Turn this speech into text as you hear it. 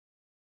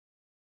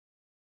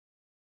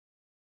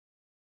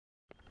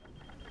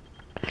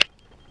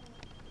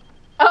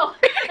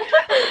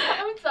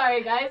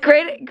sorry, guys.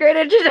 Great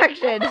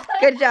introduction.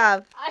 Good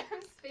job. I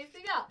am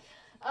spacing out.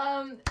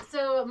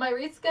 So my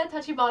Ritsuka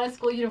Tachibana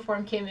school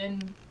uniform came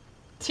in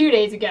 2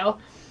 days ago.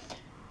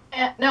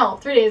 No,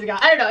 3 days ago.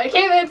 I don't know. It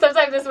came in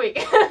sometime this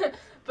week.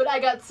 But I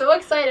got so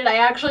excited, I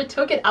actually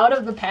took it out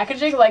of the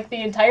packaging, like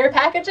the entire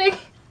packaging,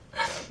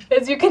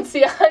 as you can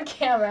see on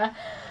camera.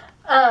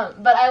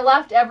 But I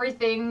left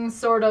everything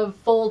sort of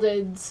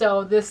folded,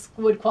 so this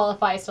would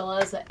qualify still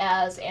as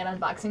an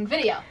unboxing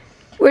video.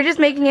 We're just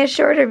making it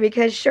shorter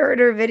because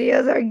shorter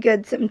videos are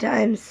good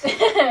sometimes.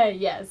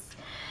 Yes.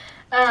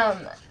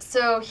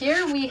 So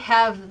here we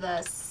have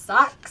the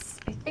socks.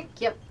 I think,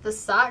 yep, the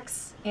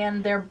socks.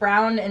 And they're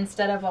brown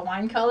instead of a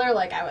wine color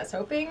like I was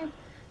hoping.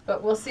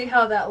 But we'll see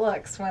how that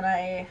looks when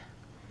I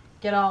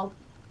get all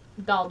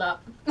dolled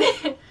up.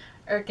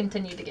 Or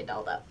continue to get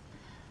dolled up.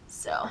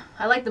 So,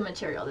 I like the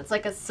material. It's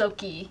like a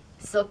silky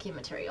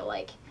material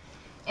like.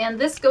 And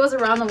this goes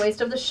around the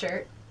waist of the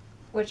shirt,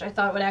 which I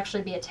thought would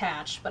actually be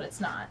attached, but it's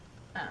not.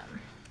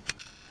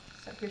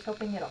 So here's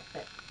hoping it'll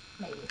fit,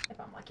 maybe, if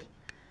I'm lucky.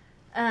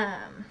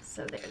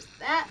 So there's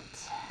that.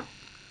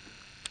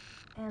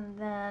 And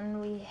then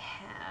we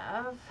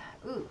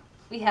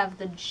have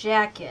the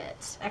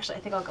jacket. Actually,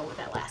 I think I'll go with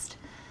that last.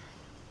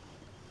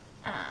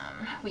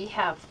 We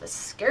have the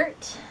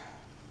skirt.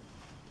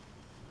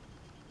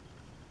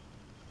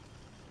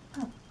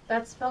 Oh,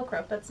 that's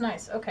Velcro. That's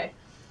nice. Okay.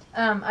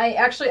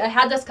 I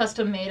had this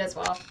custom made as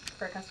well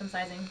for custom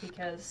sizing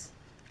because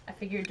I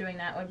figured doing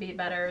that would be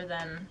better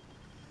than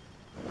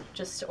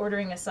just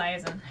ordering a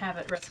size and have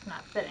it risk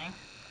not fitting.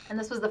 And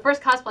this was the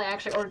first cosplay I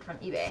actually ordered from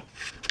eBay.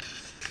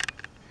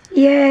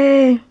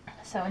 Yay!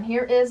 So, and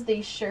here is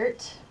the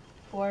shirt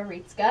for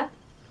Ritsuka.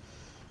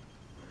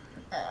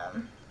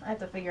 I have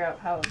to figure out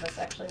how this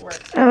actually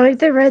works. I like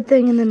the red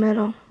thing in the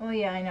middle. Well,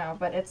 yeah, I know,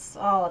 but it's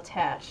all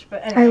attached.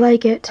 But anyway. I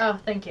like it. Oh,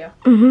 thank you.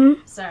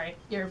 Mm-hmm. Sorry,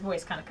 your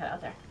voice kind of cut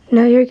out there.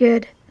 No, you're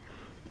good.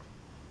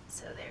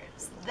 So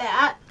there's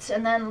that.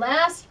 And then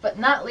last but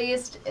not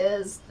least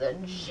is the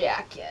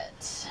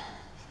jacket.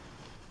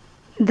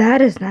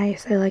 That is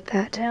nice. I like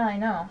that. Yeah, I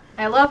know.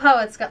 I love how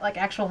it's got like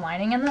actual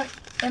lining in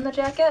the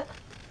jacket.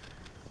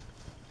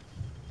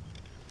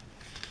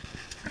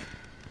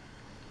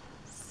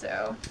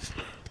 So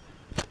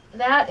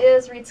that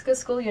is Ritsuka's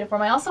school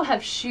uniform. I also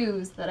have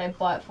shoes that I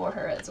bought for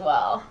her as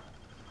well.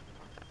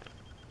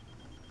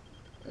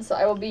 So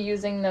I will be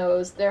using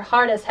those. They're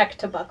hard as heck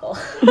to buckle.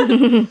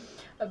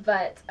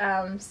 But,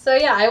 so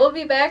yeah, I will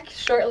be back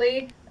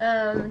shortly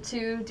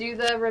to do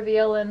the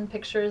reveal and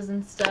pictures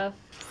and stuff.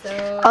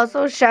 So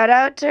Also, shout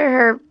out to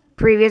her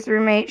previous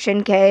roommate,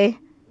 Shin-Kei.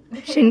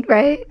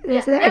 Right?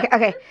 Yeah.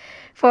 Okay.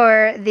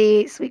 For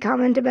the sweet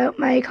comment about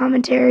my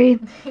commentary.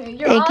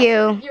 Thank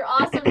you. You're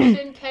awesome,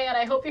 Shin-Kei, and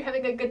I hope you're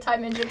having a good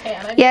time in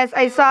Japan. Yes,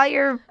 I saw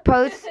your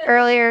post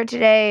earlier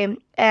today,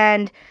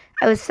 and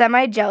I was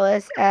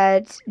semi-jealous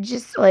at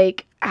just,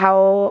 like,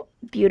 how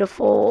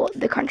beautiful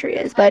the country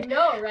is. But I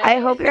know, right? I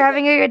hope you're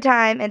having a good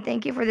time, and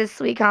thank you for this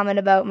sweet comment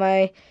about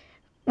my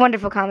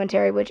wonderful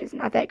commentary, which is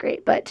not that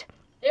great, but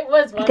it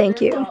was wonderful.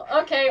 Thank you.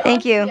 Okay,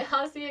 Thank you.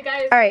 I'll see you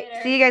guys All right,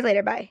 later. see you guys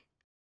later. Bye.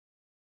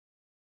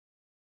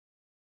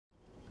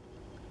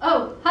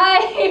 Oh,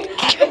 hi!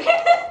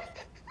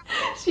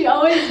 She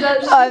always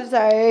does. Oh, I'm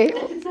sorry.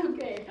 It's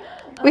okay.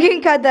 We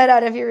can cut that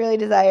out if you really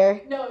desire.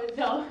 No, it's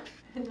fine.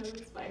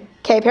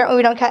 Okay, apparently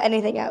we don't cut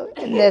anything out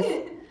in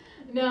this.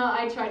 No,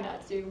 I try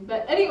not to.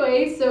 But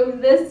anyway, so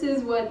this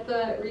is what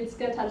the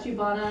Ritsuka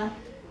Tachibana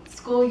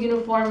school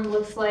uniform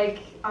looks like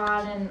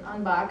on and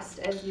unboxed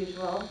as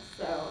usual.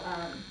 So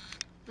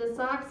the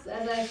socks,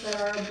 as I said,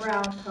 are a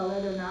brown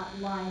color. They're not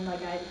lined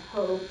like I'd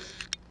hoped.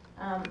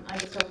 I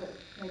just hope it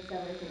makes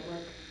everything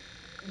look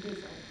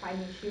decent.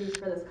 Finding shoes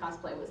for this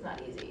cosplay was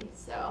not easy.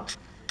 So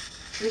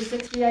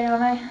 360,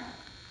 Ayame?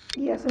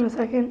 Yes, in a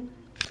second.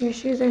 Your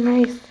shoes are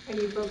nice. Are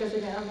you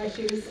focusing on my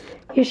shoes?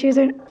 Your shoes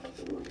are...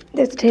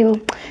 There's the table.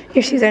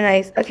 Your shoes are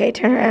nice. Okay,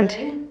 turn around.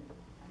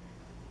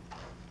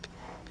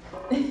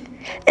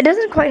 It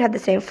doesn't quite have the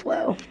same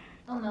flow.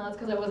 Oh no, that's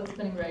because I wasn't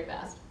spinning very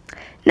fast.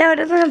 No, it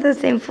doesn't have the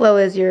same flow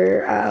as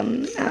your,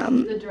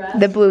 The dress?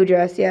 the blue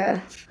dress, yeah.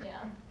 Yeah.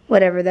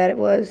 Whatever that it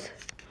was.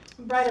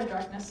 Bride of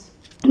Darkness.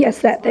 Yes,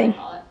 that That's what I thing.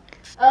 call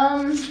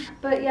it.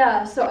 But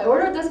yeah, so I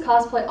ordered this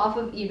cosplay off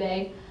of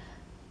eBay.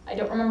 I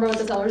don't remember what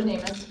the seller's name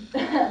is.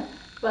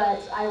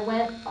 But I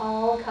went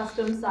all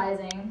custom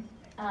sizing,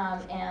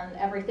 and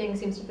everything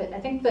seems to fit. I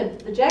think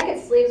the jacket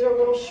sleeves are a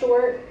little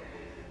short,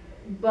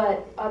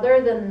 but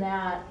other than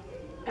that,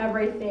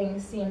 everything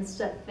seems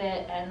to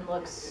fit and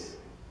looks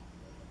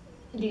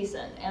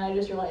decent. And I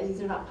just realized these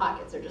are not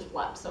pockets, they're just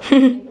flaps, so it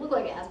make it look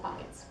like it has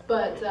pockets.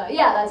 But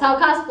yeah, that's how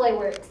cosplay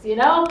works, you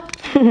know?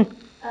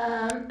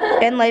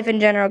 In life in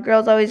general,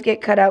 girls always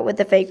get cut out with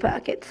the fake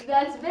pockets.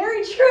 That's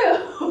very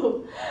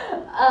true.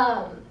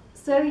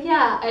 So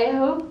yeah, I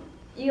hope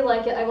you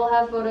like it. I will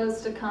have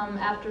photos to come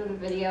after the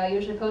video. I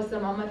usually post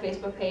them on my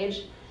Facebook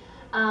page.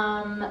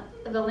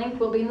 The link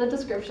will be in the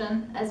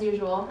description, as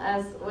usual,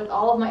 as with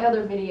all of my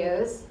other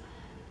videos.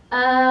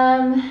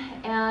 And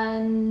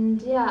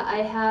yeah, I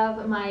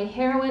have my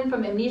heroine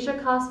from Amnesia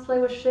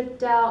cosplay was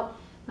shipped out.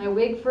 My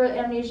wig for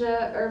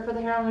Amnesia, or for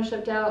the heroine, was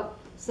shipped out.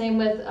 Same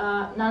with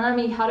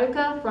Nanami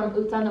Haruka from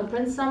Uta no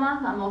Prince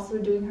Sama. I'm also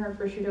doing her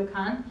for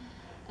Shudokan,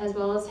 as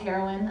well as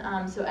heroine.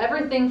 So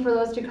everything for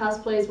those two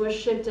cosplays was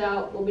shipped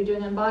out. We'll be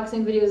doing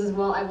unboxing videos as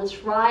well. I will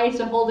try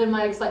to hold in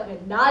my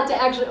excitement, not to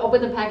actually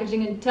open the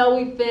packaging until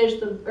we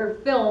finish or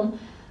film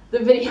the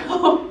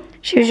video.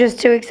 She was just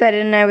too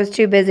excited and I was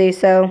too busy,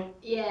 so.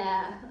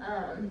 Yeah,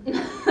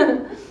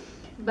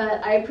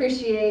 but I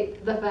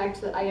appreciate the fact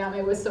that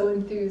Ayame was so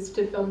enthused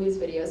to film these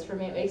videos for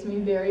me. It makes me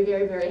very,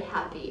 very, very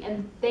happy.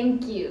 And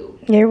thank you.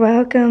 You're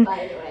welcome.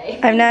 By the way.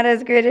 I'm not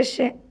as great as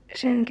Shinkei.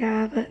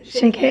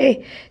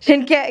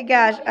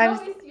 Gosh,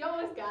 You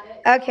almost got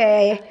it.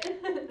 Okay.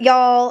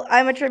 Y'all,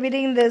 I'm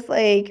attributing this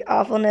like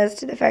awfulness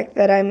to the fact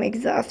that I'm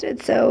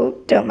exhausted, so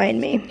don't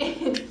mind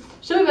me.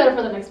 She'll be better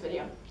for the next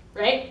video,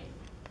 right?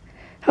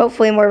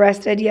 Hopefully more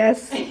rested,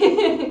 yes.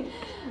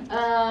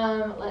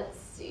 Let's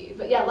see.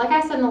 But yeah, like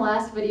I said in the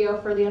last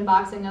video for the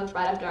unboxing of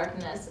Bride of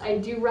Darkness, I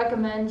do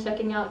recommend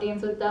checking out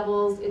Dance with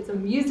Devils. It's a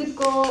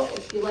musical.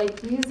 If you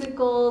like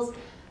musicals,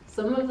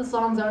 some of the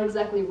songs aren't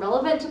exactly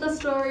relevant to the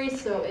story,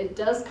 so it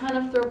does kind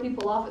of throw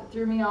people off. It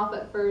threw me off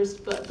at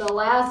first, but the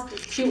last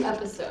two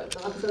episodes,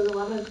 episodes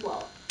 11 and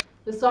 12,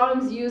 the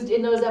songs used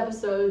in those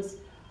episodes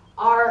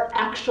are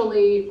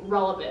actually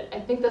relevant. I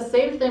think the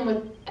same thing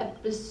with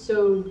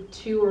episode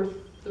 2 or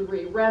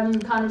 3. Rem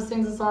kind of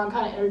sings a song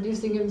kind of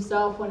introducing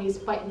himself when he's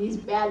fighting these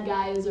bad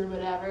guys or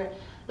whatever.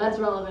 That's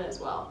relevant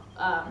as well.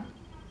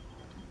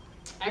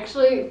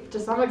 Actually, to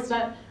some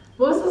extent,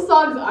 most of the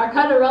songs are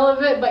kind of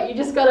relevant, but you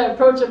just gotta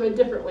approach them in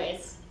different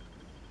ways.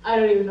 I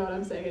don't even know what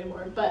I'm saying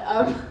anymore, but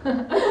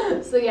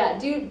so yeah,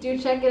 do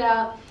check it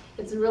out.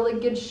 It's a really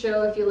good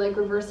show if you like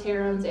reverse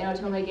harems and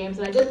otome games.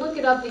 And I did look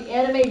it up. The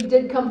anime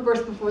did come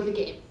first before the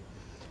game,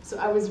 so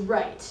I was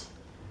right.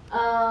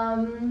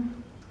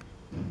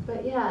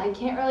 But yeah, I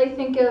can't really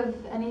think of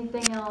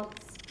anything else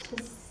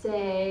to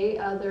say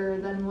other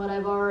than what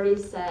I've already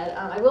said.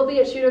 I will be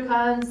at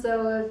Shudokan,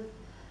 so if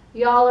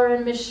y'all are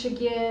in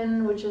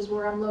Michigan, which is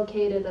where I'm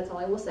located, that's all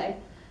I will say.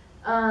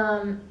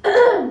 And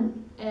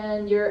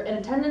you're in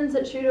attendance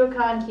at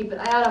Shudokan, keep an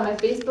eye out on my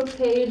Facebook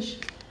page.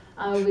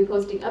 I will be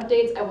posting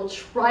updates. I will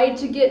try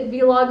to get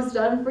vlogs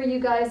done for you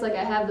guys like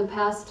I have the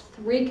past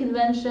 3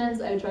 conventions.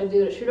 I tried to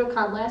do it at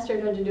Shudokan last year,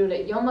 I tried to do it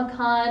at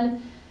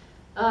Youmacon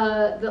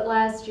that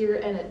last year,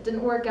 and it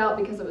didn't work out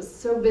because I was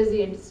so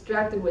busy and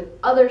distracted with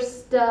other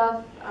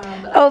stuff.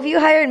 If you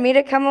hired me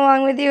to come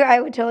along with you,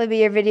 I would totally be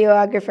your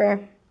videographer.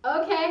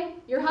 Okay,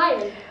 you're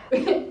hired.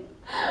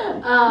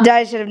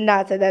 I should have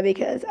not said that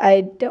because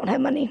I don't have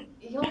money.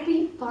 You'll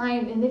be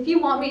fine, and if you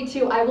want me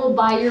to, I will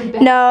buy your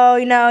bag. No,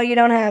 you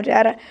don't have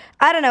to.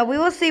 I don't know. We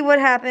will see what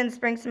happens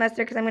spring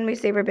semester because I'm going to be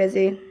super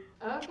busy.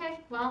 Okay,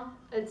 well,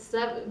 it's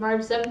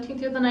March 17th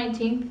through the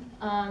 19th,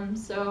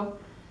 so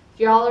if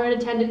y'all are in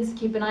attendance,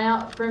 keep an eye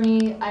out for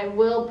me. I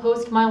will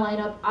post my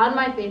lineup on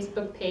my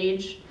Facebook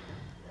page.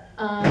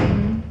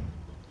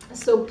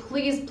 So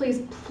please,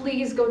 please,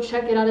 please go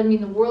check it out. It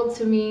means the world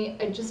to me.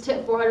 I just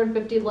hit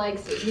 450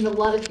 likes. It means a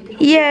lot if you can.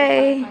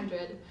 Yay!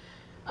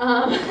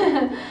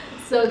 500.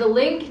 So the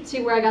link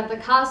to where I got the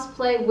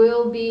cosplay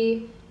will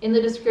be in the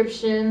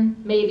description,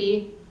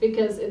 maybe,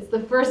 because it's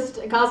the first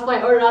cosplay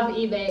I ordered off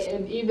eBay,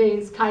 and eBay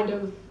is kind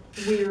of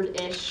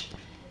weird-ish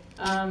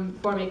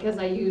for me because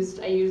I used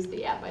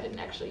the app. I didn't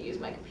actually use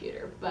my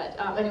computer. But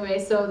anyway,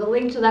 so the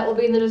link to that will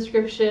be in the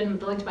description.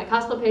 The link to my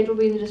cosplay page will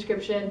be in the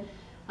description.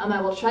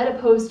 I will try to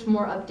post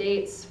more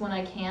updates when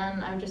I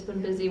can. I've just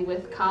been busy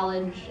with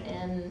college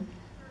and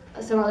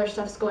some other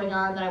stuff's going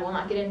on that I will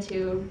not get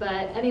into.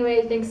 But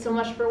anyway, thanks so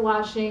much for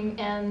watching,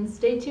 and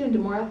stay tuned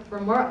for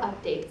more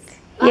updates.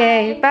 Bye.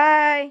 Yay,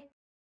 bye!